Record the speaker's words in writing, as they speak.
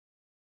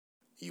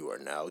You are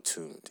now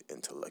tuned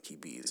into Lucky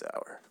B's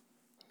Hour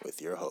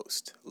with your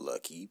host,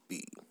 Lucky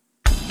B.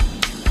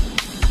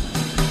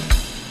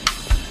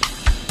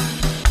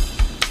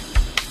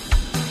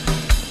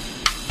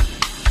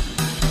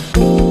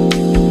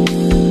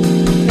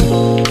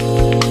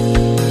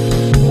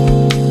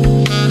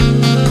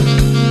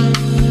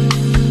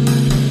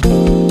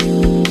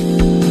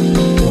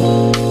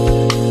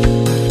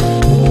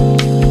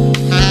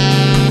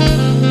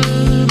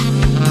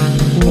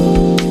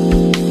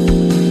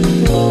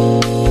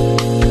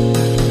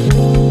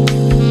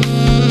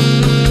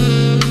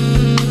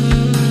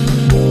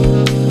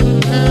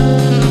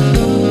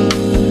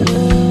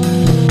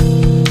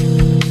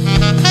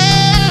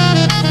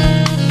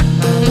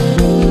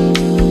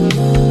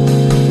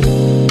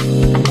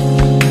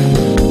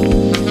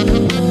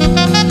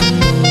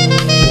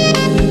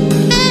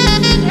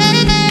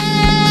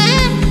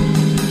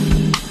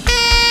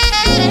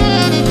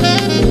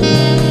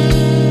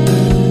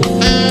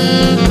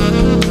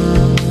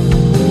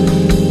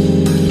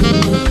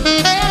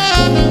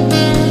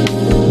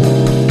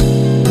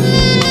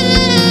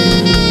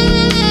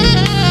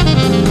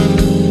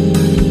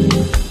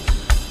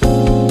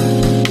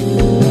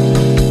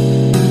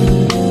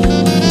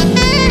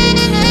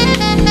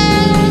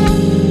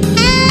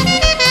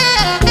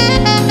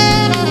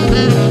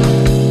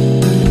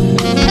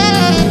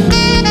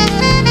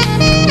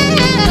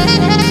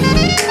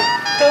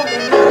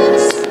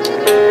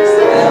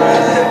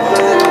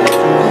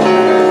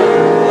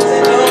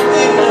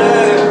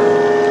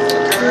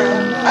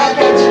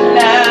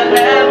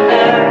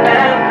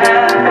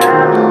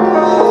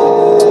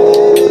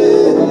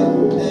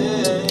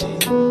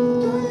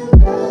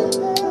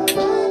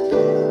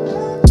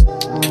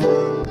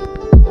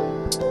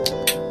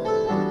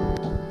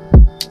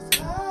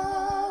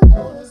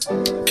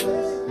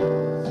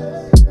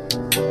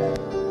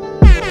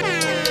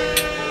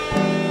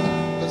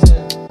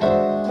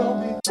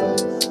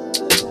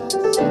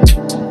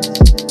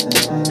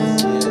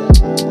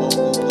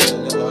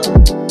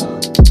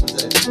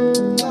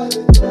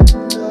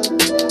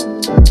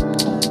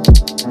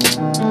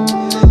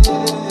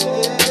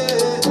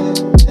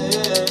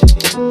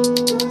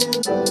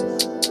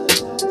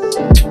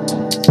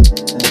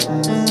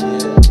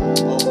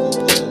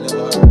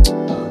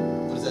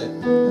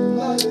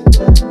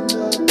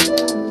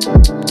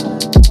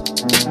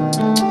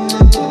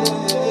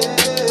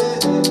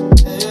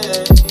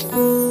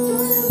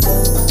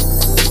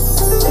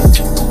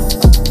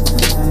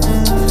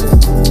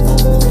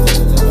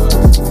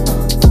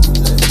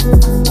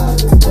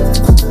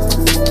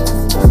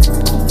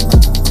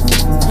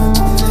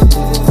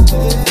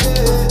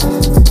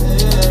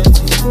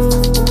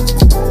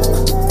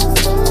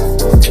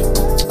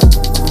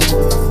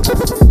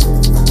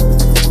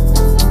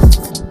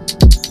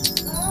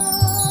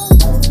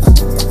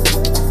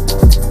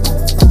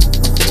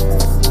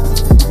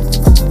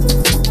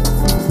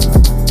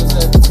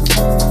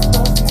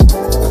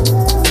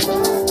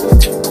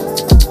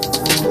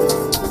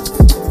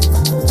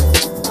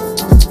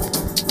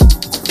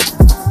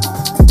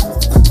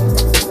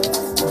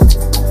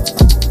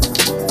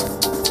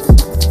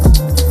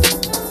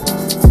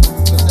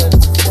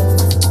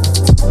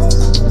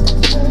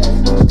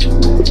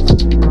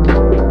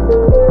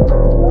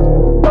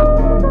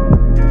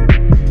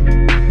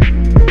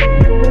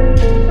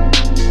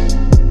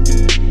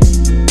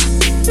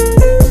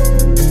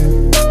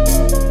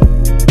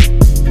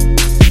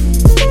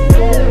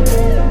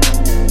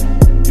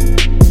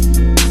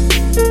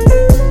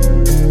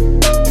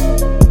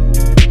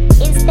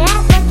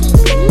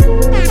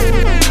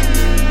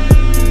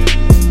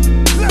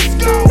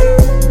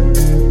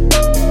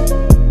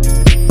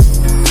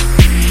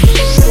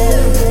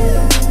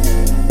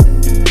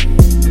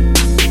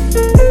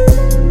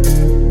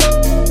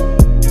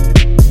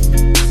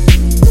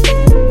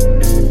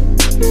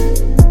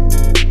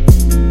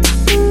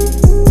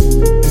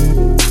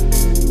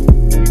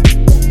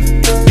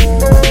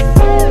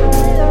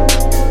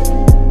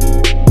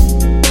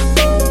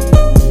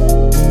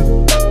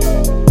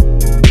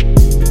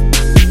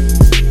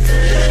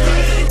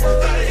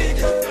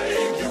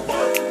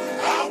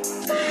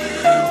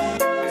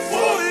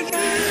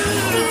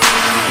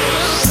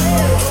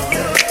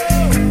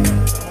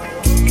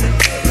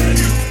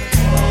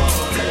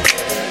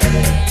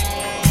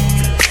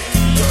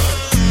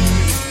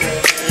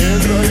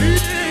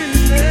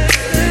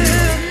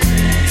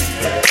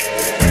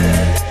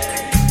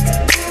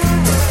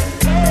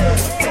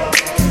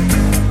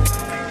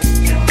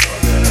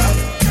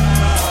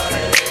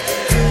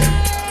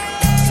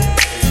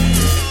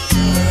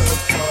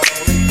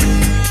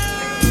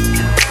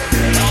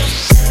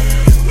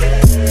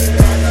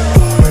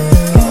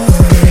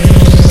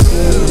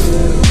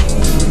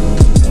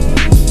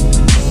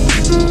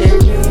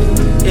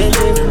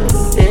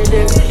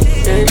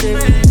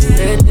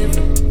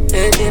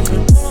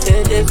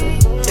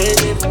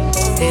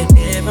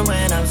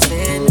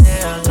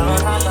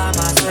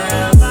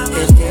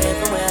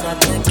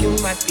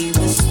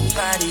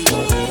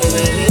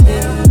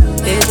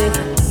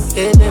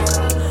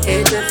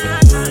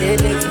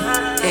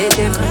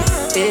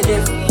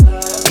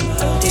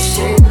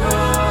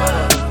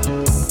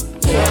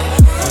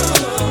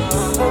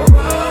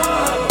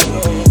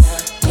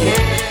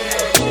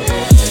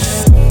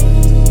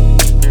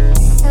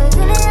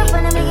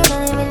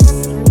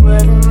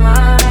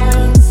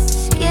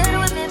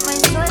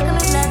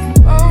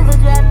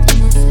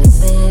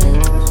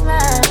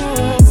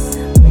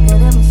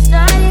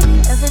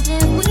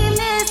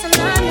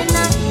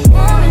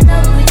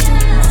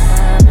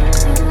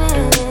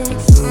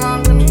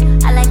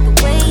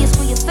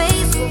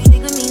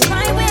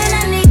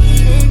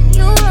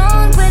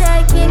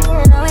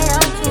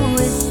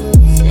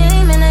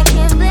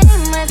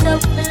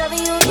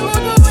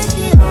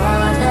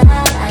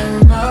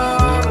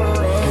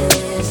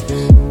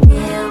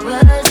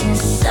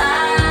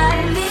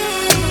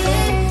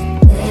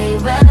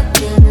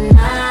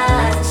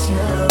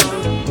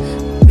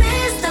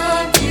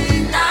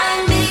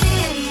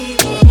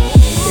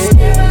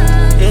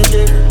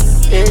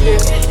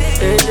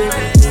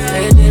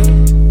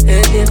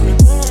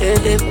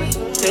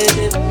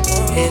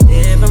 It's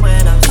different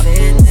when I'm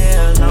sitting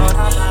there alone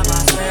all by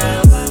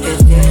myself.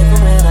 It's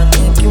different when I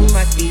think you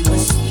might be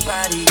with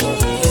somebody.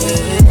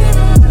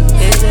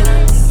 It's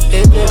different,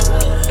 it's different,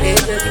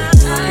 it's different,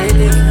 it's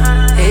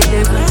different, it's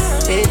different,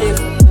 it's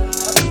different,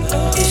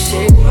 it's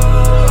shit.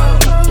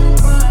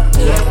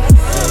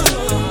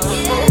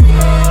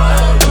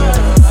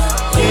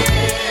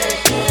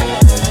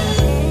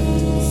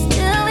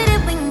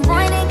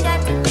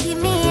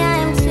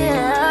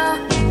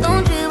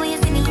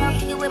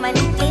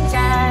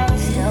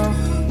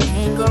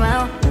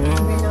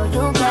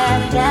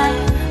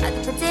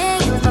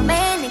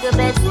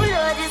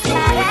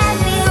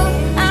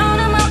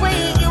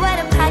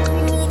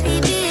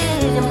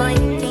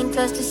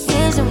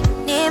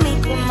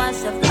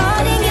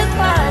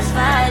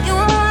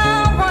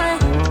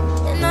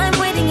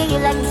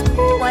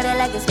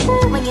 Like it's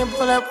cool when you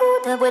pull up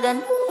with a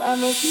new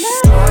and it's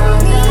not.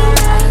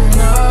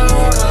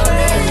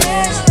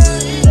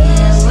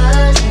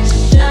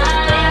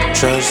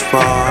 Just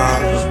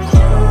fall.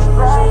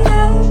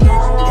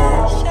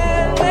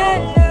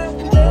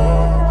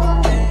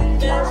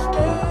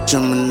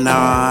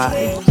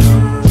 Gemini.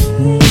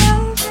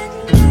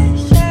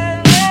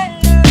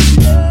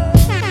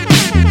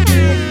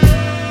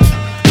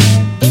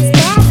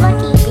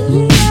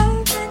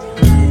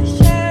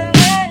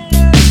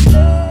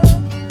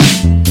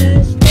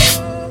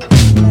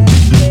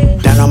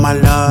 My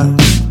love,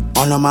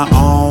 all on my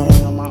own.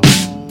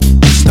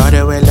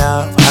 Started with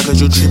love, how could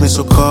you treat me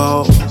so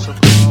cold?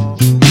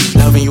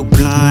 Loving you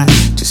blind,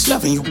 just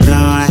loving you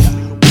blind.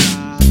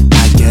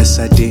 I guess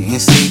I didn't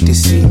see the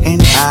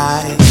seeing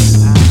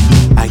eyes.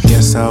 I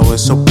guess I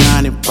was so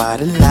blinded by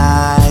the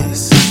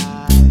lies.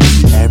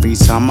 Every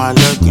time I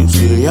look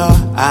into your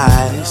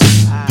eyes,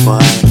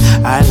 but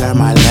I learned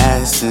my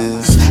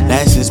lessons.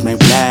 Lessons make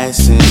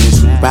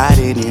blessings. We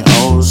riding in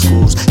old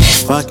schools,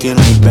 just fucking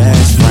like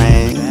best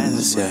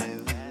friends. Yeah.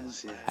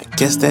 I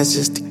guess that's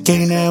just the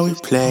game that we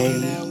play.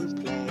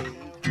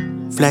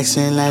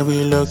 Flexing like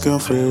we looking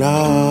for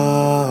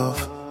love.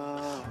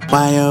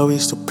 Why are we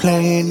still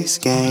playing these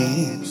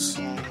games?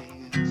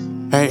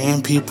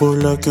 Hurting people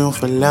looking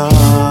for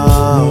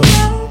love.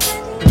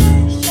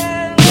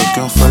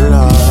 Looking for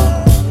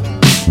love.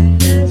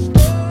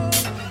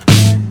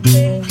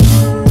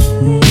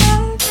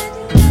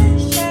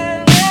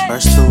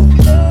 Verse 2.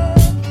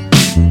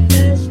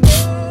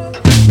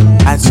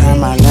 I turn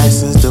my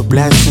lessons to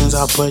blessings.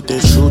 I put the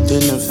truth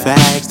in the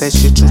facts. That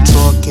shit you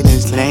talking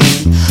is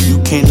lame.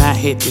 You cannot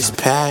hit this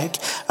pack.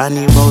 I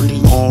need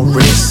rolling on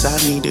wrists. I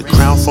need a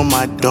crown for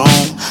my dome.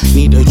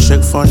 Need a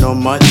trick for no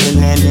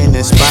motherland in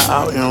the spot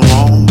out in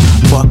Rome.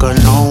 Fuck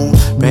alone,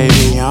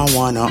 baby, I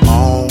wanna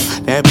own.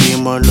 That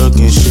Beamer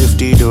looking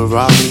shifty, the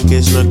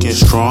Rodriguez looking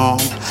strong.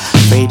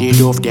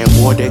 Faded off that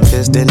water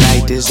cause the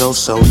night is oh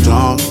so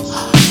dumb.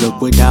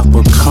 Look what I've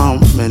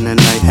become and the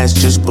night has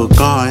just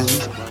begun.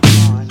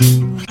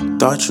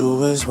 Thought you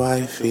was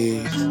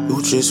wifey,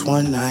 you just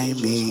one night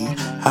me.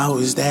 How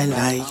is that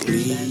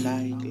likely?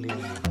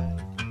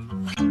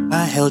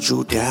 I held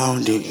you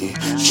down, didn't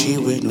cheat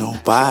with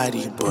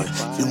nobody, but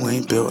you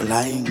ain't built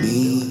like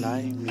me.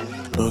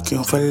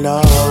 Looking for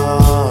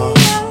love,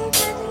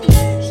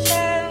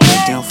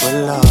 looking for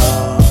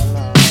love.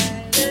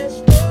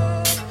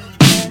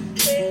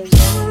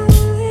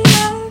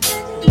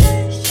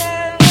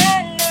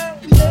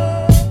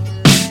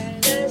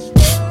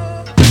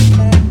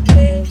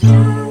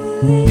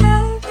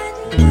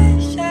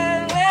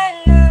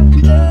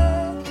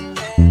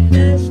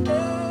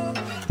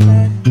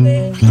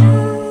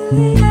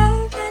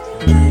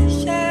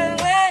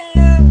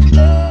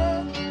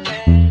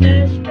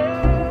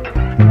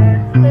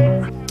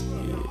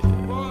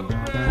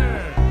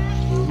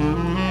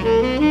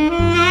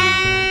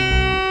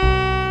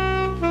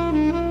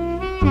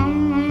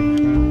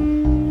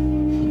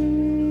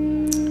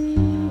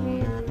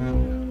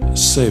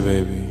 Say,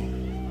 baby,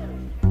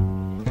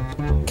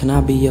 can I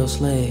be your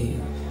slave?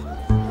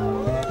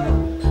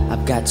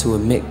 I've got to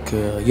admit,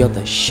 girl, you're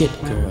the shit,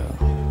 girl,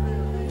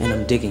 and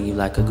I'm digging you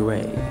like a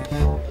grave.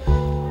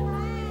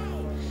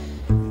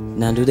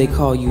 Now, do they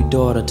call you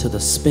daughter to the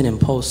spinning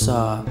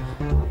pulsar,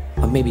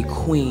 or maybe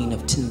queen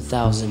of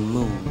 10,000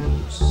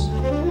 moons?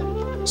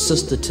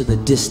 Sister to the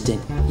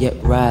distant yet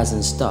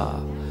rising star.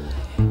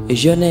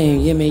 Is your name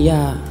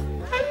Yemiya?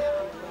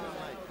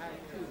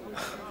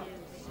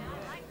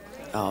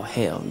 Oh,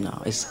 hell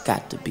no, it's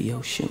got to be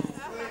Oshun.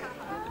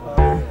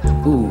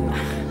 Ooh.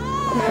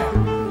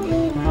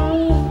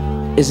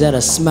 Is that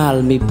a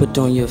smile me put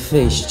on your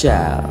face,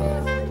 child?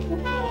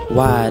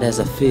 Wide as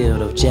a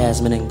field of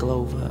jasmine and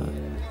clover.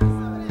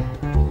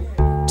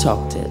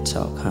 Talk that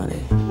talk,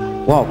 honey.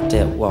 Walk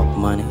that walk,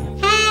 money.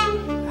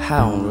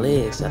 High on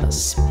legs that'll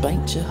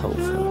spank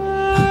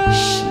Jehovah.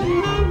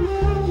 Shit.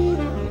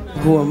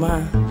 Who am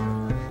I?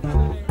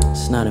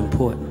 It's not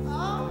important.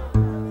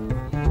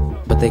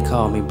 But they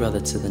call me brother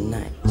to the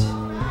night.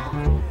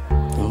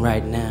 And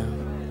right now,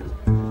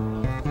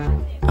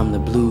 I'm the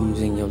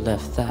blues in your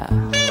left thigh,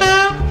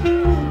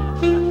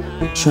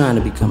 trying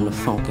to become the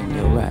funk in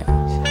your right.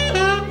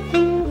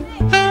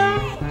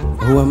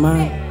 Who am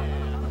I?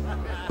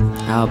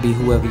 I'll be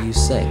whoever you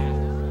say.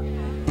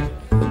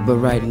 But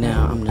right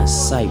now, I'm the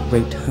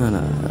sight-raped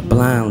hunter,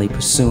 blindly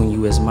pursuing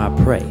you as my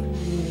prey.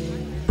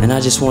 And I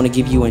just want to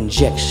give you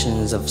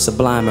injections of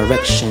sublime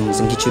erections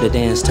and get you to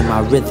dance to my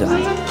rhythm.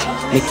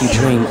 Make you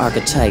dream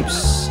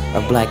archetypes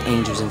of black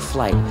angels in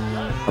flight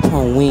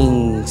upon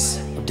wings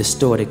of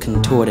distorted,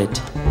 contorted,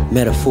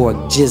 metaphoric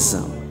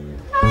jism.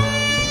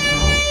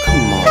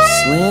 Come on,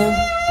 Slim.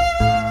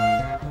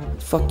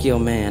 Fuck your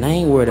man, I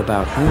ain't worried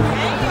about him.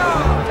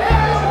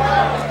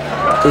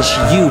 It's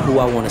you who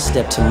I want to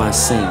step to my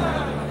scene.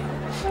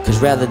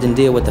 Cause rather than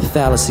deal with the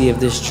fallacy of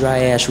this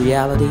dry-ass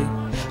reality,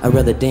 I'd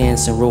rather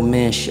dance and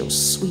romance your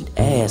sweet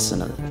ass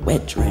in a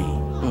wet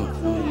dream.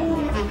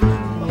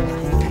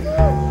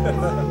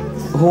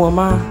 Who am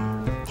I?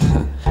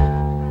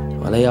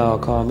 Well, they all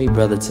call me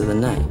brother to the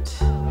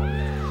night.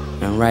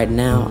 And right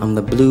now, I'm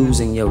the blues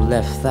in your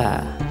left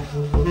thigh,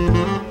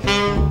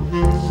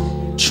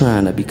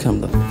 trying to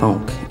become the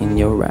funk in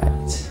your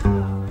right.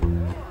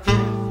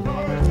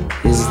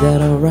 Is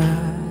that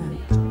alright?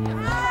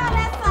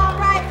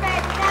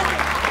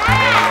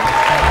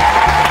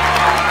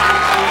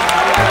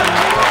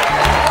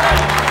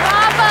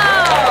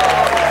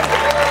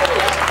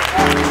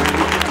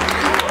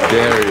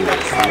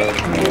 Darius,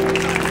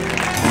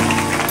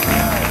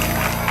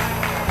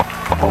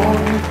 all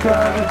you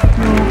gotta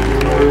do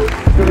is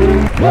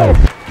say yes.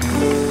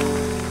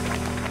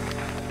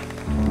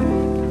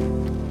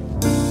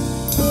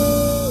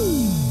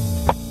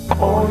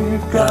 All you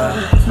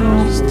gotta do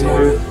is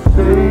say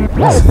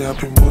yes. See, I've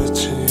been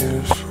watching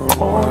you for a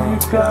while. All you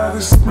gotta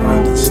do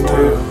Smiling is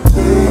still.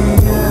 say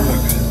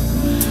yes.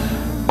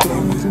 Be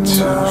with you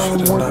for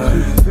the What night.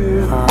 you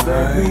feel,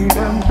 let me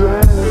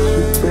undress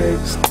you, babe.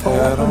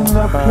 Open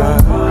up your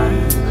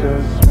mind,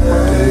 just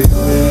wait.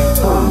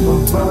 I'm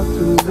about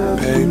to let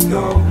you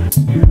know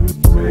you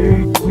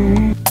make me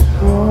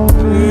so.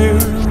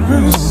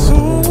 There is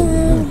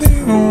only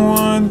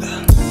one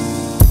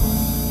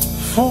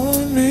for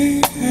me.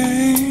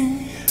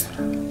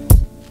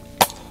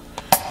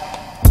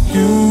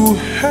 You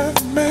have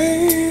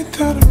made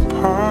that a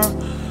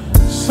possibility.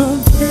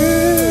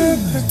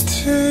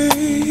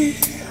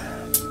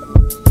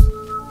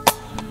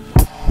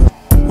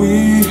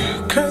 We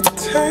could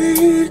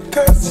take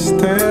that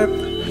step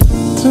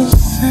to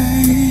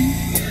say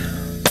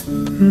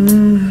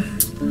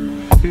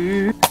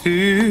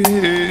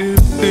if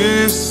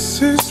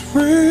this is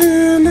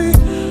really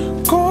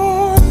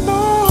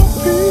gonna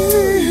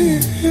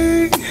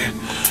be,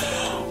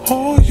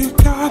 all you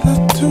gotta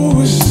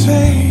do is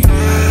say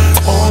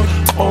yes.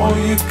 All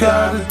you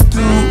gotta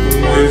do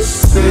is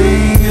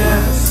say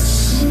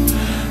yes.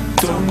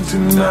 Don't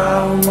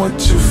deny what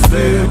you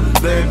feel,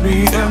 let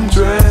me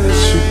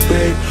undress you,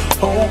 babe.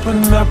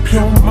 Open up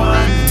your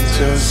mind and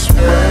just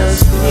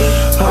rest.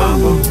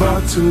 I'm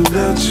about to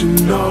let you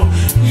know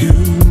you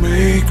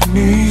make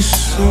me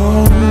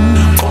so.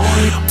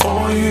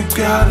 All you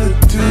gotta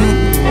do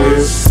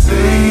is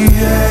say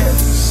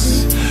yes.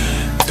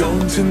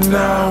 Don't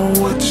deny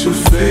what you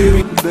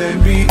feel, let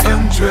me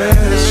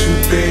undress you,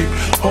 babe.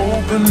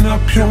 Open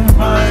up your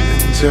mind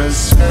and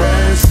just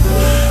rest.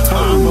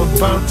 I'm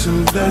about to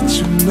let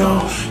you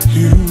know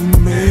you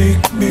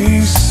make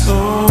me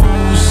so.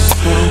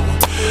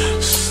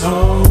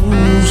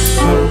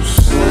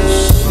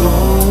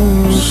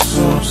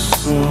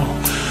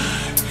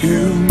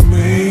 You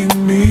make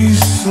me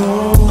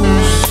so.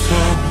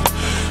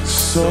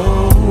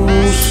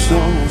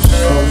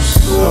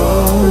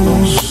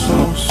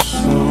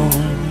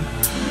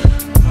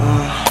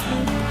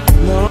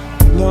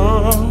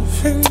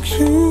 Loving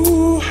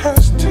you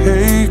has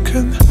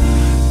taken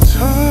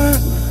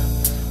time,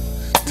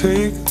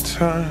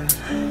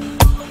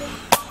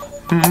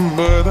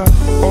 but I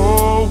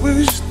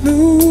always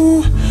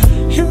knew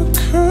you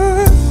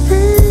could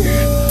be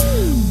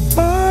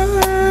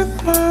mine.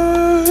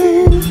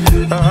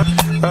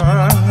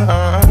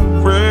 I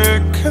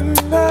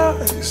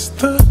recognize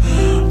the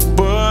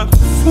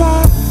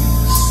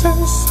butterflies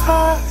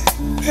inside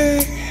me.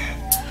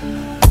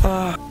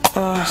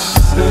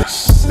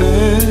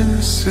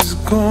 Sense is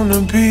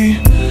gonna be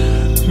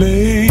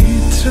made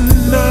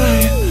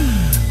tonight.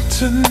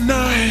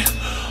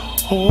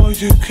 All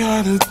you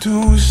gotta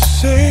do is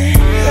say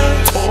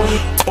yes.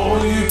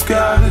 All you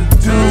gotta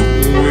do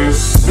is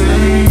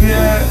say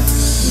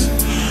yes.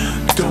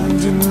 Don't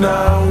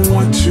deny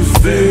what you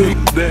feel,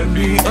 let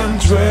me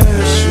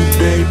undress you,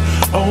 babe.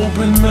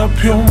 Open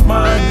up your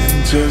mind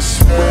and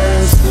just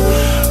rest.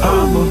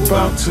 I'm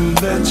about to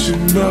let you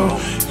know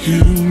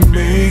you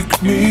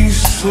make me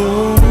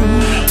so.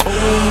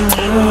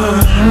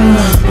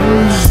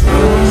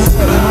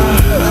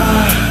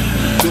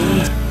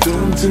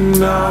 Don't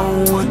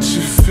deny what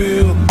you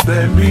feel,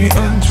 let me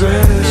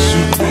undress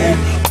you, babe.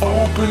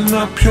 Open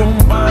up your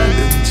mind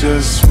and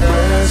just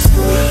rest.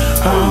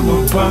 I'm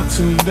about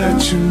to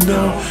let you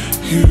know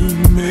you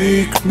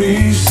make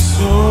me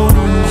so.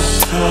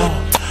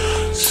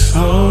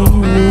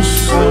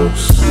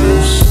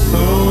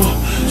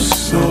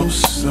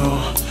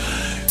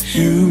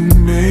 You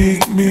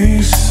make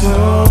me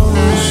so.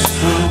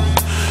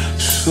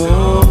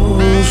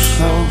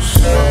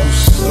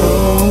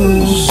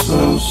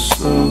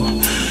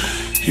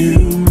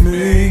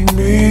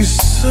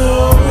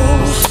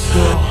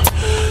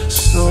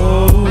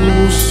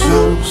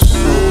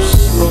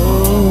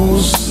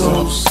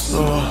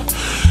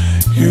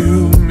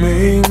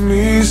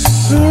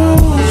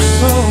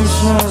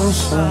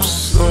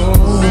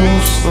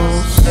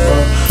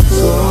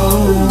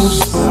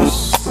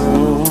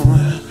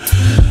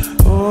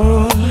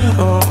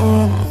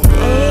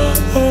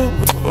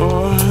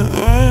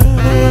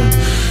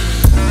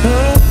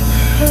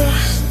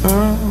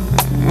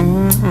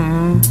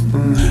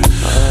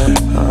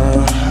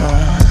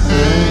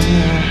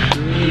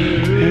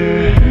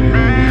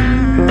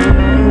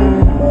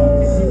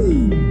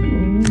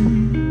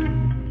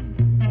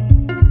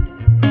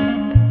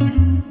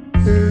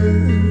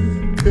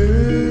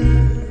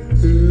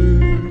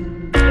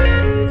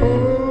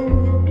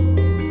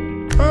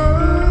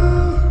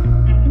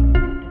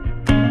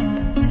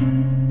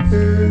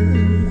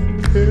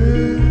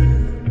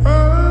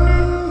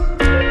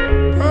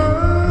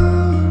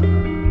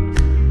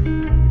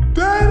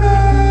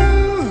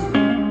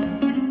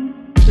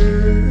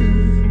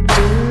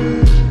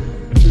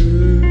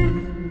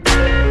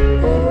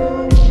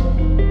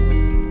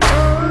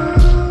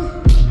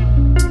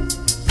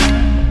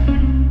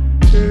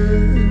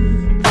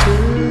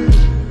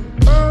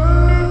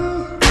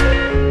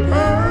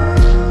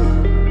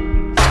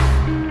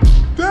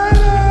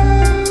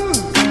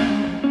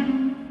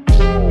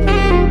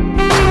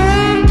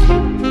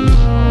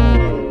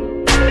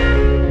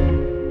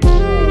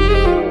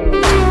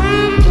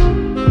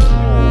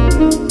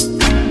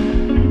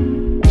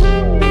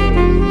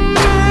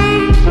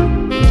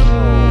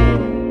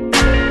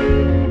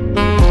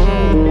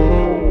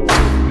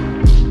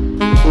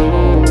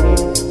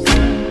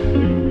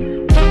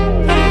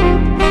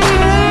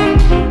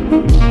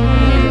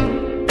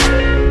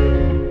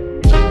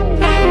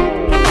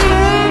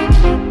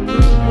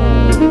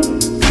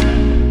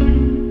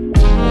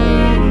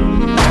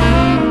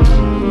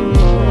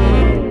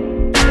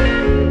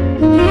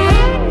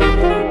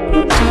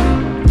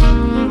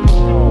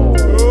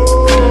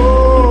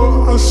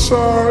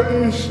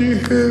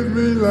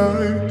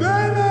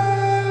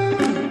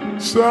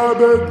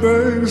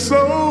 everything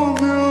so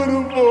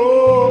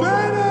beautiful.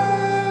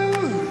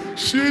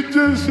 She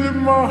just hit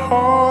my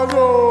heart,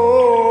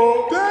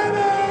 oh.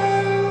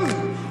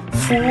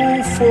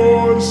 Full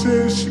force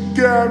and she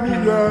got me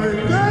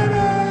like,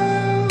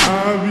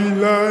 I be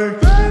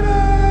like,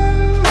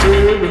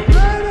 baby,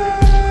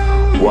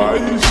 why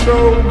you so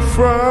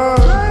fine?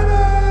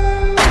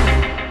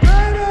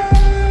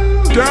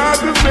 Got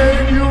to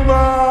make you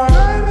mine.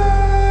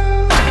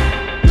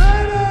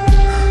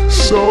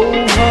 So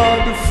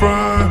hard to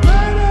find.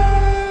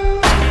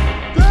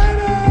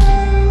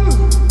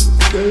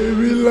 They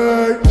be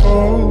like,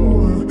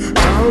 oh,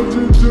 how'd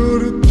you do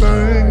the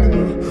thing?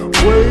 The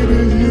way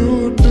that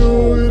you do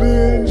it,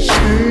 and she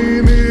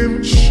ain't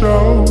even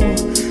show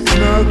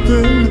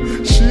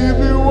nothing. She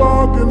be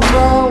walking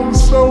around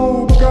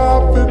so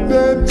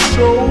confident,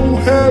 so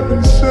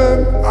heaven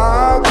sent.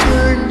 I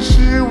think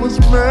she was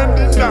meant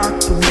to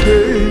knock from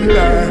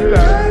daylight.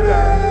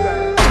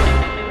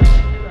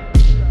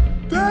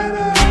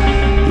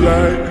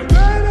 Like,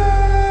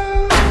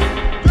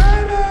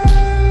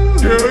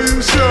 girl,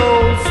 you so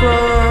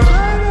fine.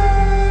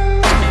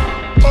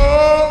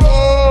 Oh,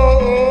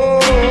 oh,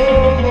 oh,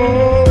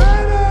 oh.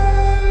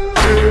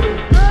 Yeah.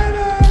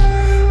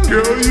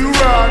 Girl, you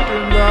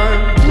rockin'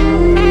 like.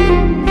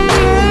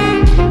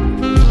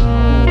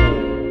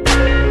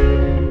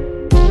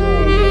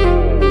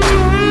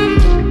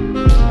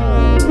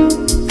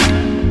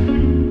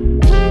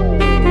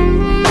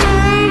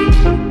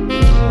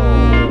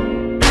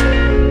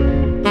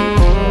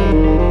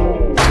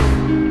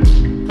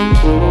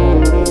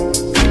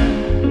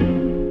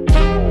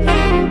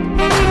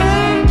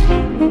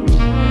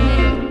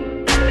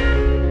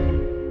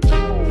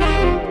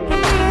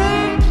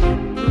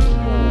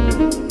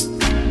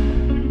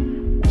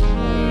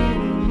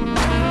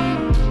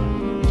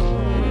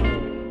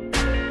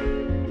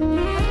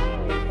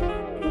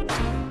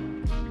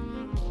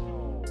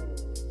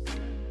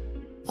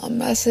 A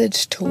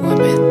message to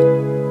women.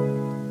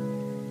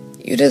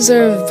 You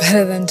deserve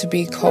better than to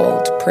be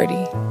called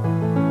pretty.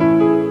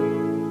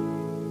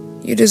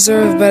 You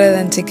deserve better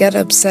than to get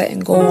upset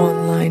and go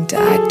online to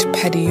act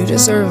petty. You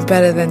deserve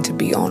better than to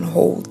be on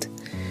hold.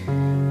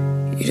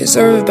 You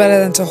deserve better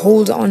than to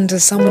hold on to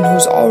someone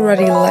who's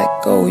already let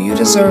go. You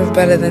deserve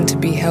better than to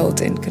be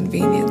held in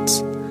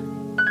convenience.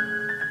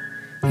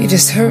 You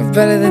deserve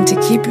better than to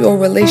keep your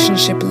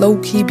relationship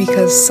low-key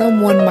because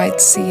someone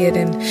might see it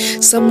and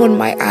someone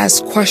might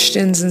ask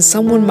questions and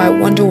someone might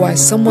wonder why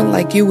someone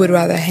like you would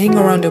rather hang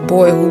around a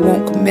boy who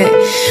won't commit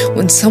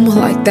when someone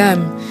like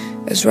them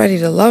is ready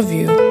to love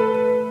you,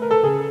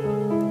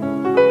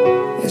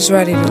 is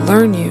ready to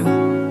learn you,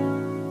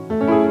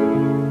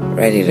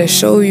 ready to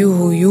show you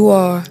who you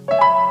are,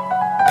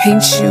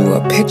 paint you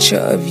a picture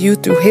of you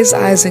through his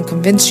eyes and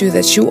convince you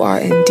that you are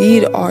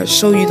indeed art,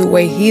 show you the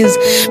way he's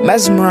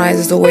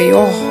mesmerized, the way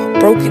your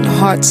broken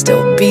heart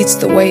still beats,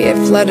 the way it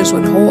flutters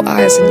when whole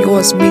eyes and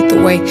yours meet, the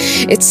way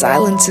it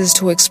silences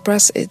to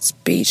express its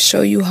beat,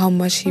 show you how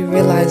much he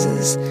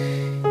realizes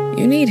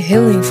you need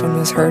healing from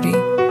this hurting.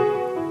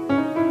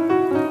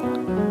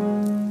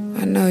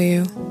 I know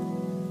you.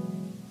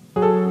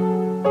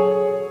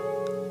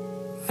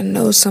 I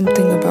know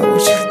something about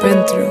what you've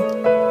been through.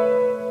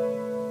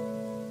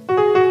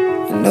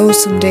 I know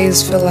some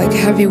days feel like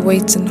heavy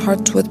weights and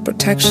hearts with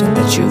protection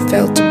that you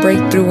failed to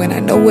break through. And I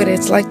know what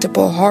it's like to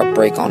put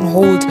heartbreak on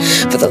hold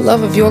for the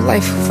love of your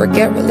life.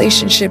 Forget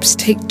relationships,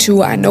 take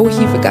two. I know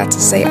he forgot to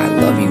say I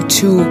love you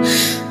too.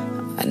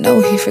 I know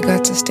he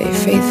forgot to stay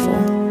faithful.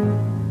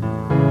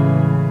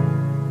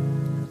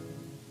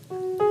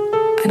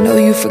 I know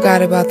you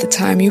forgot about the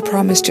time you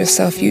promised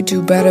yourself you'd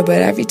do better,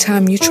 but every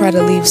time you try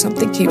to leave,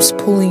 something keeps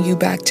pulling you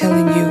back,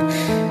 telling you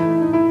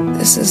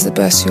this is the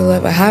best you'll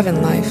ever have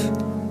in life.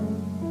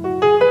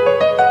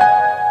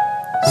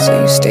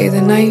 So you stay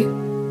the night.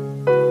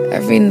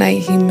 Every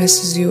night he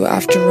misses you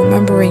after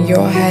remembering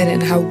your head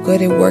and how good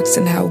it works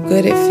and how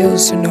good it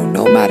feels to know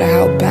no matter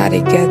how bad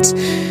it gets,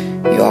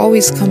 you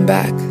always come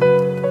back.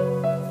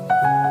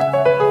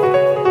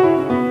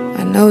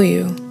 I know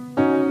you.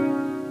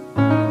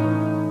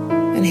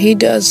 And he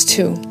does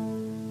too.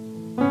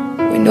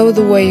 We know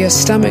the way your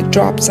stomach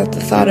drops at the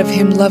thought of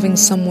him loving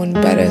someone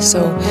better,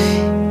 so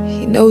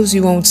he knows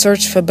you won't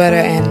search for better,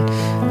 and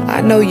I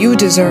know you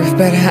deserve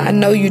better. I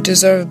know you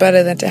deserve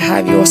better than to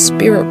have your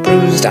spirit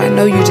bruised. I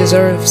know you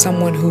deserve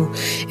someone who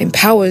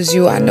empowers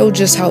you. I know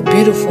just how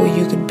beautiful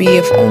you could be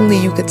if only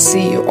you could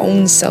see your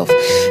own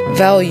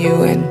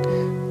self-value, and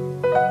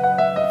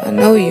I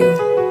know you.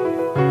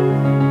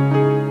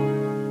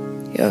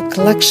 You're a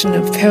collection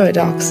of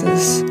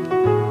paradoxes.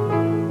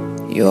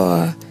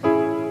 You're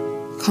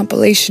a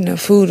compilation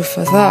of food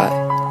for thought.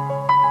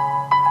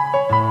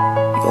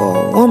 You're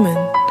a woman.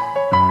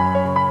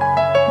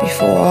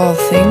 Before all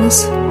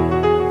things,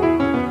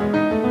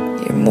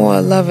 you're more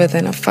a lover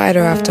than a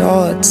fighter after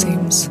all, it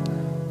seems.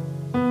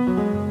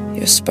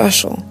 You're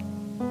special.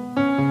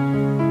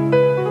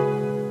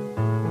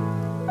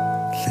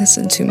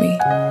 Listen to me.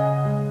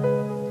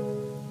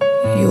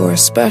 You are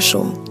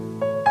special.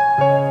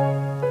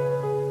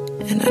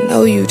 And I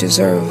know you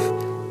deserve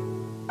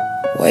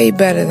way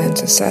better than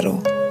to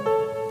settle.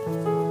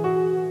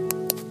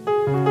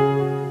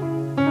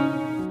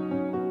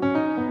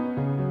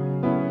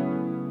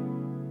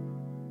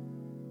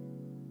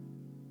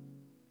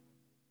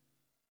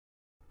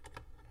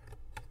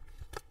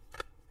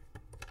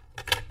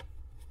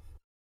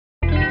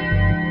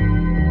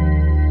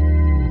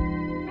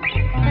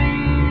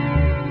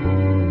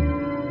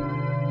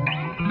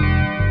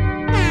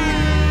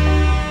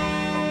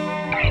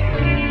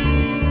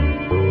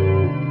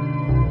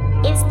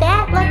 Is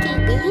that Lucky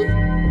B?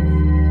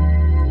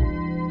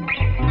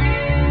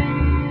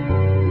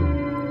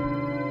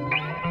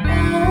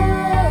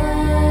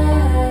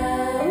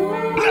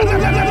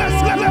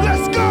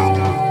 Let's go.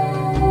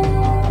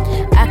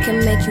 I can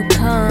make you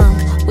come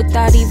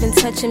without even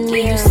touching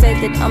me. You say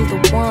that I'm the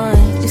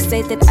one. You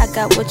say that I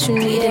got what you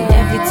need, and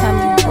every time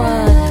you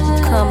run,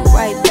 you come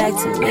right back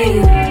to me.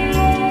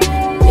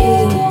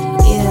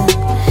 Yeah.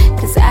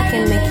 Cause I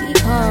can make you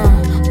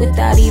come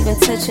without even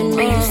touching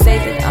me. You say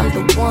that I'm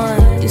the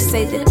one. You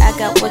say that I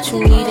got what you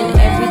need, and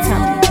every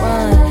time you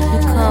run, you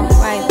come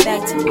right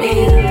back to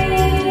me.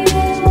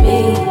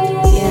 Yeah.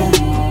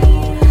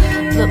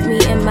 Look me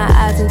in my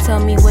eyes and tell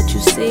me what you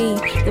see.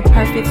 The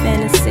perfect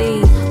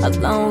fantasy,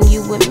 alone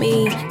you with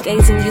me,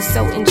 gazing you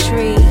so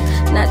intrigued.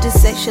 Not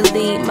just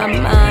sexually, my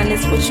mind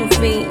is what you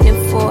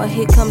feeding for.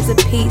 Here comes a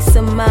piece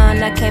of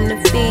mind I came to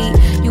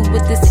feed you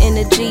with this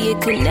energy.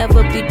 It could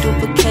never be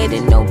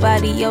duplicated.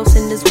 Nobody else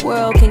in this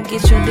world can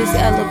get you this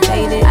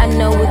elevated. I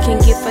know it can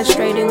get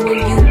frustrating when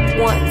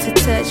you want to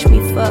touch me,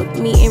 fuck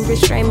me and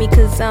restrain me,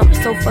 cause I'm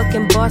so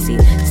fucking bossy.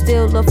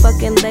 Still a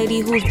fucking lady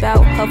who's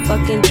about her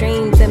fucking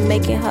dreams and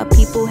making her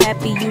people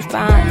happy. You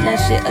find that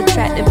shit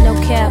attractive, no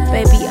cap,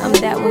 baby. I'm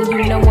that one,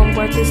 you know I'm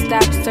worth it.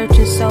 Stop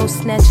searching, soul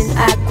snatching.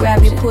 I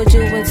grab you, put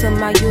you into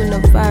my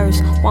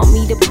universe. Want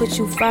me to put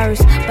you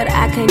first, but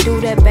I can't do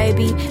that,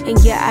 baby. And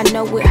yeah, I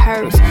know it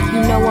hurts.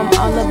 You know I'm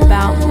all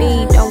about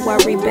me. Don't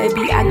worry,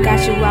 baby, I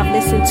got you. I've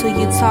listened to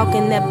you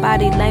talking. That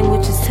body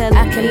language is telling me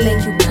I can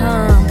make you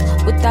come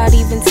without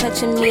even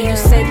touching me. You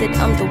say that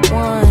I'm the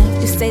one.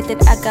 You say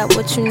that I got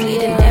what you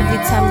need, and every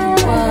time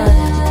you run,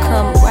 you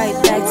come right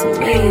back to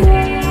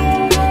me.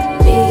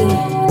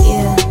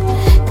 Yeah,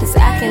 cause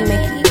I can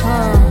make you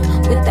come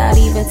without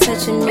even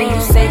touching me.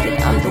 You say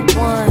that I'm the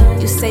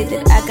one. You say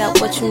that I got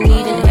what you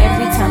need, and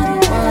every time you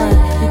run,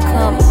 you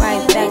come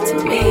right back to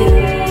me.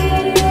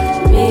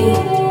 Yeah.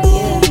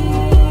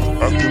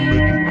 I can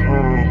make you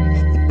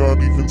come without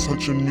even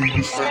touching me.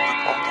 You say that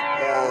I'm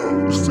the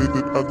one. You say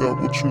that I got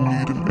what you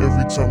need, and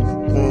every time you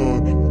run,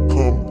 you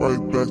come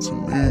right back to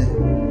me.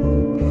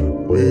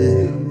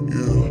 Yeah.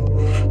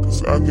 Cause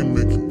I can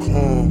make you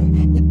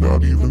come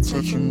without even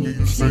touching me.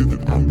 You say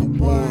that I'm the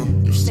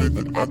one. You say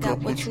that I got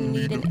what you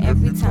need, and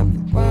every time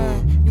you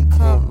run, you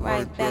come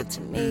right back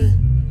to me.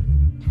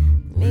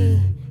 Yeah.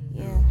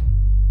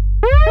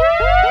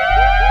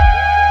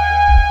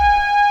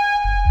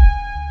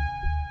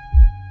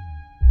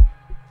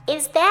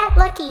 Is that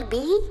Lucky B?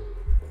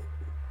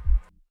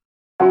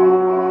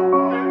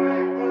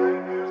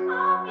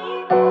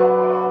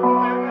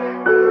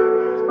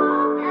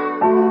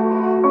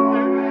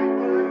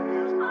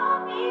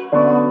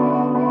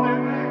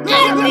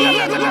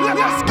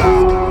 Let's go.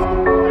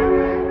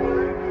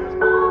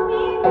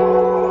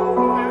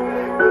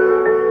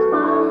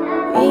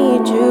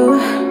 Need you,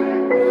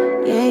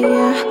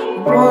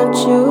 yeah, want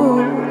you.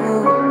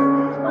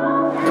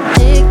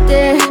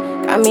 Addicted,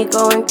 got me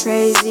going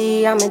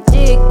crazy. I'm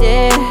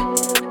addicted,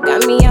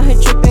 got me out here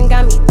tripping,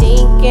 got me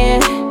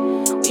thinking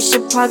we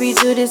should probably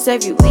do this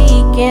every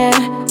weekend,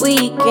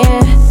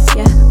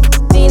 yeah.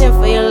 Feeling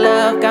for your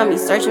love, got me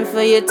searching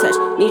for your touch.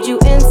 Need you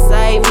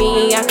inside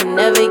me, I can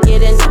never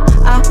get enough.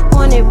 I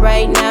want it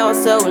right now,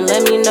 so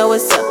let me know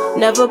what's up.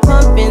 Never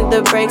pumping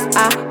the brakes,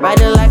 I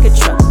ride it like a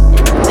truck.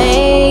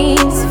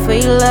 Amazed for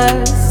your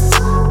lust,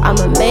 I'm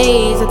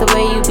amazed at the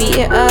way you beat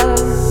it up.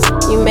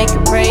 You make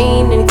it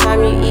rain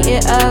anytime you eat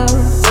it up.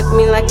 Work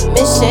me like a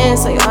mission,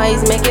 so you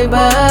always make it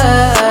buzz.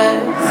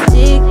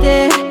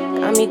 Addicted,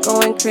 got me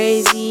going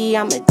crazy,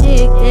 I'm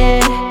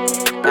addicted.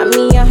 Got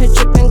me out here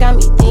tripping, got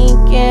me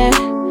thinking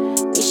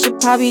we should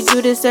probably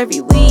do this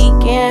every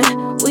weekend.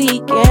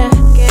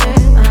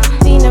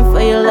 Feeling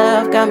for your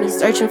love, got me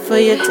searching for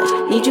your touch.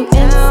 Need you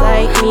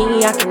inside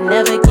me, I can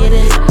never get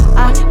enough.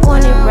 I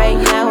want it right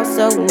now,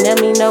 so let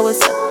me know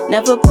what's up.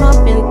 Never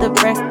pumping the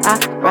brakes, I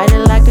ride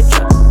it like a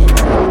truck.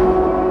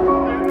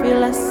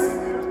 Feel us,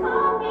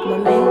 I'm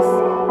amazed.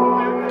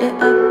 It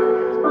up,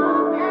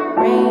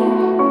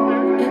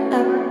 rain, it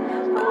up.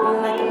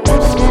 Working like a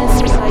mission,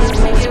 so I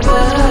just make it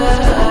buzz.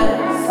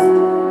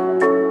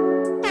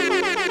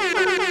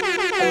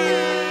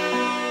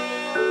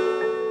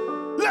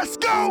 Let's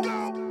go.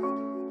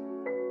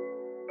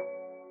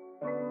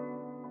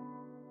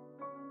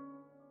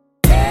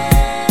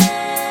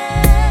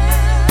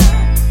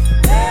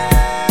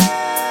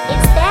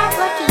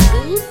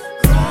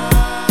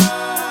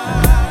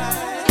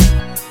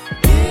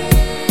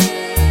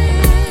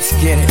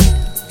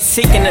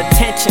 Seeking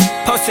attention,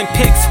 posting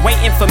pics,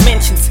 waiting for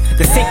mentions.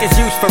 The sink is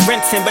used for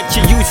rinsing, but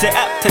you use it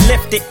up to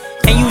lift it.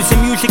 ain't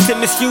using music to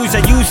misuse,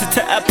 I use it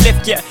to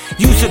uplift ya.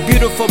 Use a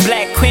beautiful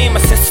black queen,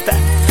 my sister.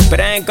 But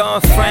I ain't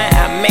gon' front,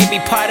 I may be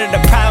part of the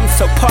problem,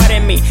 so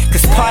pardon me.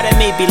 Cause part of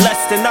me be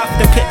lusting off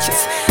them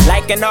pictures.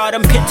 Liking all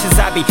them pictures,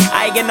 I be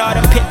eyeing all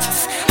them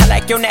pictures. I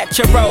like your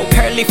natural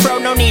curly fro,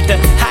 no need to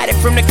hide it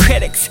from the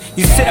critics.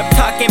 You sit up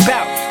talking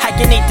about how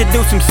you need to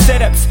do some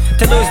sit-ups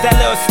to lose that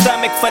little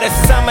stomach for the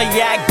summer,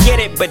 yeah I get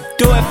it. But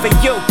do it for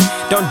you,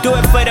 don't do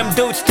it for them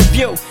dudes to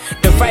view.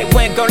 The right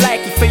one gon'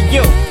 like it for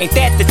you, ain't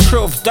that the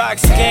truth? Dark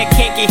skin,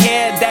 kinky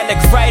hair, that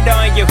looks right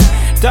on you.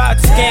 Dark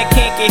skin,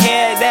 kinky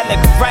hair, that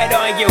looks right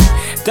on you.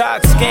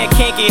 Dark skin,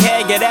 kinky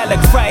hair, yeah, that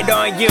looks right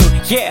on you.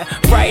 Yeah,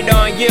 right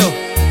on you.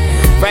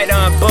 Right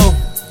on, boo.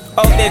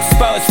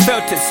 Overexposed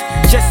filters,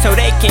 just so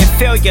they can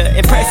feel ya.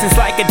 In person's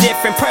like a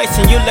different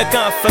person, you look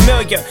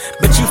unfamiliar.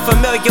 But you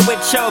familiar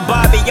with your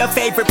Barbie, your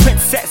favorite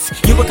princess.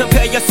 You would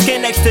compare your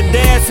skin next to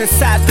theirs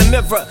inside the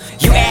mirror.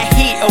 You add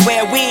heat or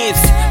wear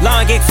weaves,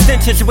 long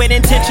extensions with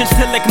intentions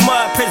to look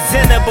more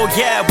presentable.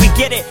 Yeah, we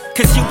get it,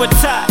 cause you were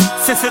top.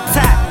 Since the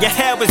top, your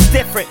hair was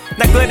different,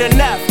 not good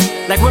enough.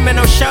 Like women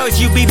on shows,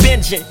 you be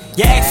binging.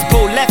 Your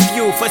ex-boo left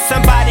you for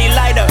somebody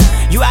lighter.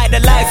 You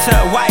idolize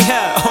her, why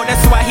her? Oh,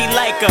 that's why he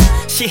like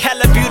her. She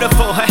hella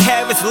beautiful, her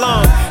hair is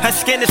long. Her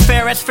skin is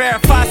fair as Farrah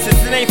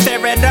Fawcett's, it ain't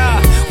fair at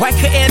all. Why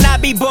couldn't I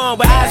be born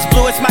with eyes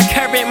blue? It's my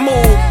current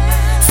mood.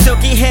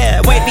 Silky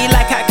hair, wavy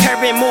like her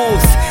current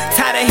moves.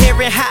 Tired of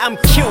hearing how I'm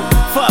cute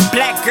for a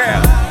black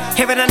girl.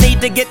 Hearing I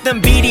need to get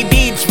them beady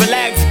beads,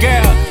 relax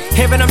girl.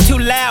 Hearing I'm too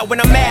loud when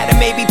I'm mad, I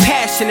may be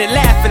passionate,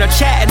 laughing or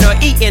chatting or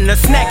eating or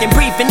snacking,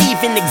 breathing,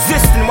 even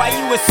existing. Why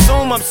you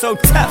assume I'm so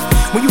tough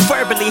when you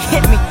verbally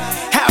hit me?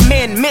 How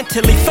men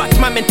mentally fucked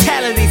my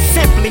mentality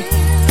simply.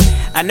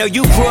 I know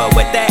you grew up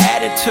with that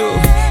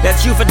attitude that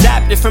you've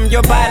adopted from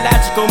your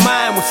biological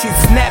mind when she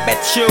snap at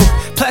you.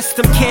 Plus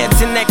them kids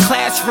in that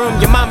classroom,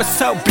 your mama's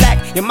so black,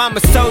 your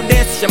mama's so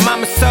this, your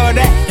mama's so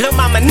that. Little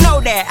mama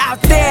know that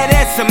out there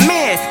there's some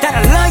men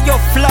that'll love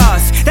your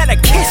flaws, that'll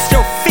kiss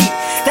your feet,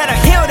 that'll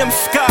heal them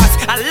scars.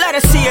 I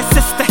love to see a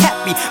sister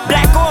happy,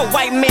 black or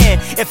white man.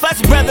 If us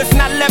brothers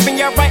not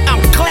loving you right, I'm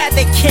glad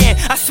they can.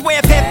 I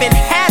swear if heaven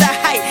had a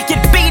height,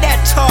 you'd be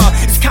that tall.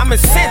 It's common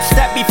sense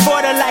that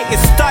before the light it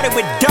started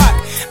with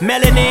dark.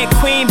 Melanin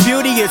queen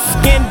beauty is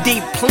skin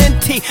deep,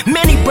 plenty.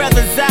 Many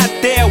brothers out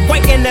there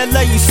waiting to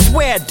love you,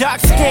 swear. Dark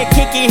skin,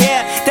 kinky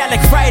hair, that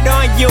look right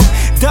on you.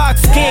 Dark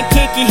skin,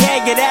 kinky hair,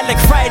 yeah, that look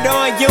right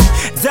on you.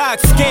 Dark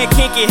skin,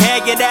 kinky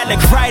hair, yeah, that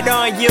look right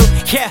on you.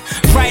 Yeah,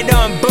 right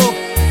on, boo.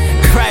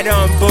 Right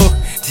on, boo.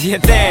 Do your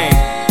thing.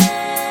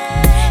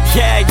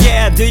 Yeah,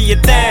 yeah, do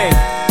your thing.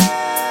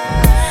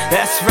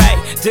 That's right,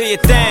 do your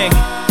thing.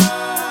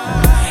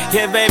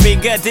 Yeah, baby,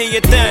 good, do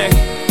your thing.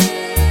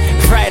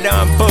 Right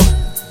on, boo.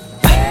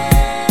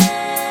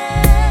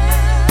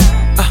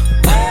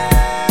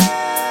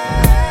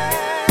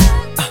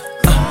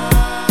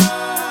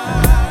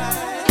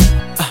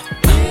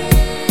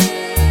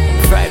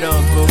 Right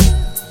on, boo.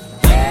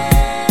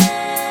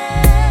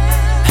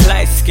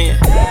 Light skin,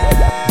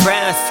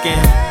 brown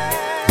skin,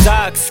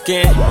 dark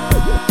skin,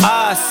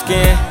 all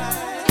skin,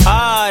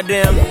 all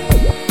them,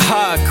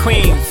 all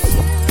queens.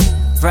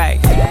 Right.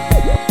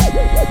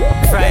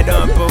 Right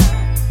on, boo.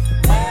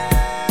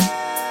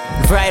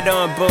 Right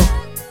on, boo.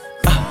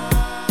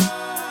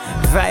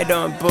 Right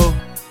on, boo.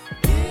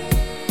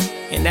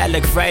 And that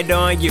look right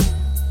on you.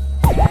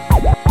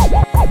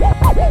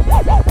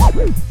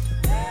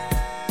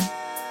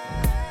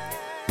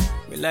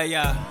 We love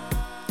y'all.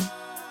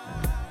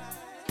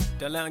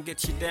 Don't let them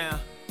get you down.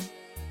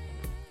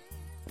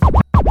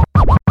 One,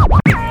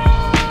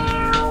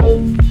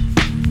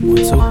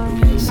 two.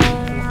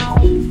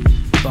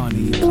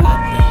 Bonnie and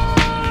Clyde.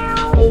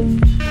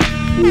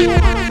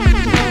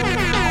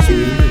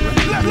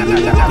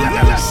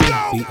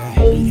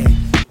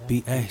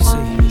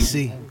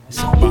 B-A-C. It's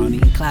a Bonnie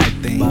and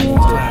Clyde thing. Bonnie and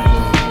Clyde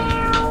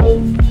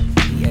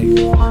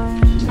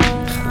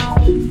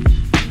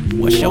thing.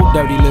 What's your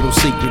dirty little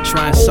secret?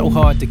 Trying so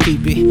hard to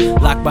keep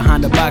it locked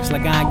behind the box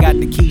like I ain't got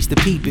the keys to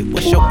peep it.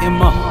 What's your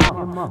MO?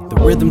 The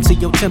rhythm to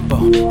your tempo,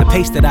 the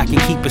pace that I can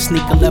keep a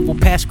sneaker level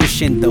past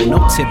crescendo.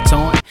 No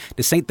tiptoeing,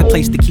 this ain't the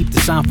place to keep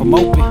the sign from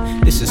open.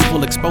 This is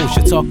full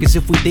exposure, talk as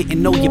if we didn't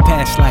know your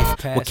past life.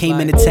 What came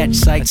in attached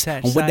sights,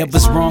 and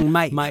whatever's wrong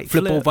might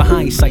flip over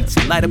hindsight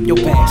to light up your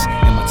past.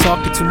 Am I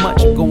talking too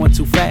much or going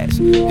too fast?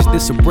 Is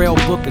this a braille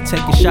book or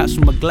taking shots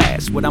from a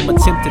glass? What I'm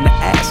attempting to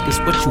ask is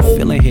what you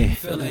feeling here?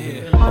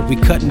 Are we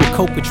cutting the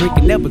coke or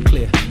drinking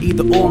Everclear?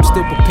 Either or, I'm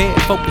still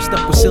prepared, focused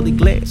up with silly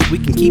glares. We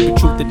can keep it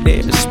truth or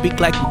dare, speak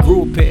like we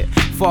grew up here.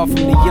 Far from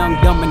the young,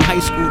 dumb, and high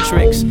school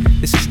tricks.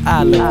 This is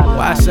eye level.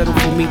 Why settle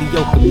for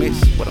mediocre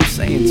mix? What I'm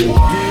saying to you.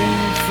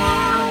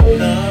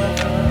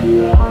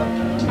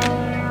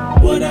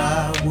 What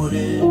I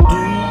wouldn't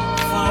do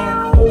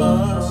for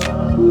us.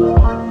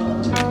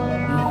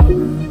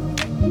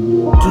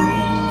 Do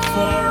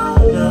for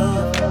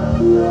love.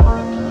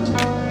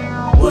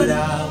 What I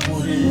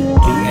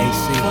wouldn't do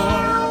B-A-C.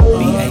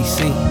 B-A-C.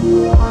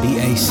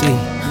 B-A-C.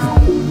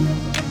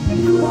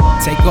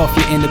 Take off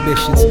your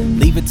inhibitions,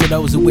 leave it to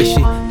those who wish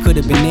it could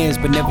have been theirs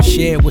but never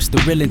shared. What's the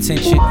real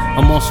intention?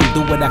 I'm on some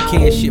do what I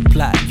can shit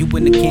plot. You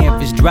in the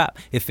canvas drop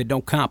if it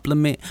don't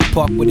compliment.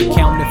 Park with the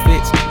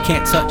counterfeits,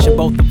 can't touch and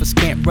both of us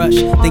can't rush.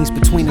 Things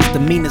between us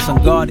demeanors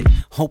unguarded,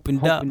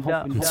 opened up.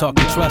 I'm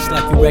talking trust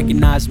like you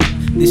recognize me.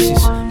 This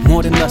is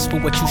more than lust for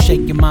what you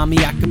shaking, mommy.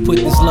 I can put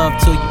this love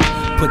to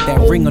you. Put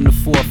that ring on the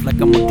fourth like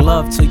I'm a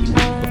glove to you.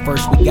 But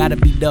first we gotta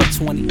be dub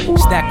 20.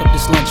 Stack up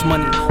this lunch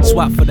money.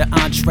 Swap for the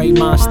entree.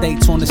 Mind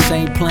states on the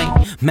same plane.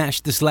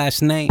 Match this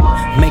last name.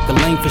 Make a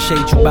lane for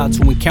shade you about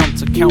to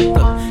encounter. Count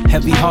the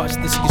heavy hearts.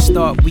 This can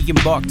start. We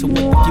embark to what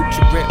the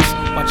future grips.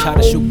 Watch how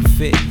the shoe can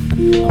fit.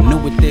 I'm new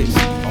with this.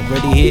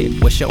 Already here.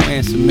 What's your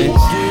answer, miss? Do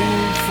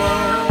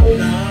for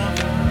love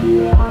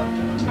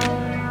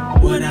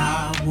what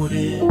I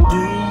wouldn't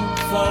do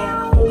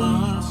for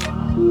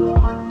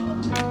us.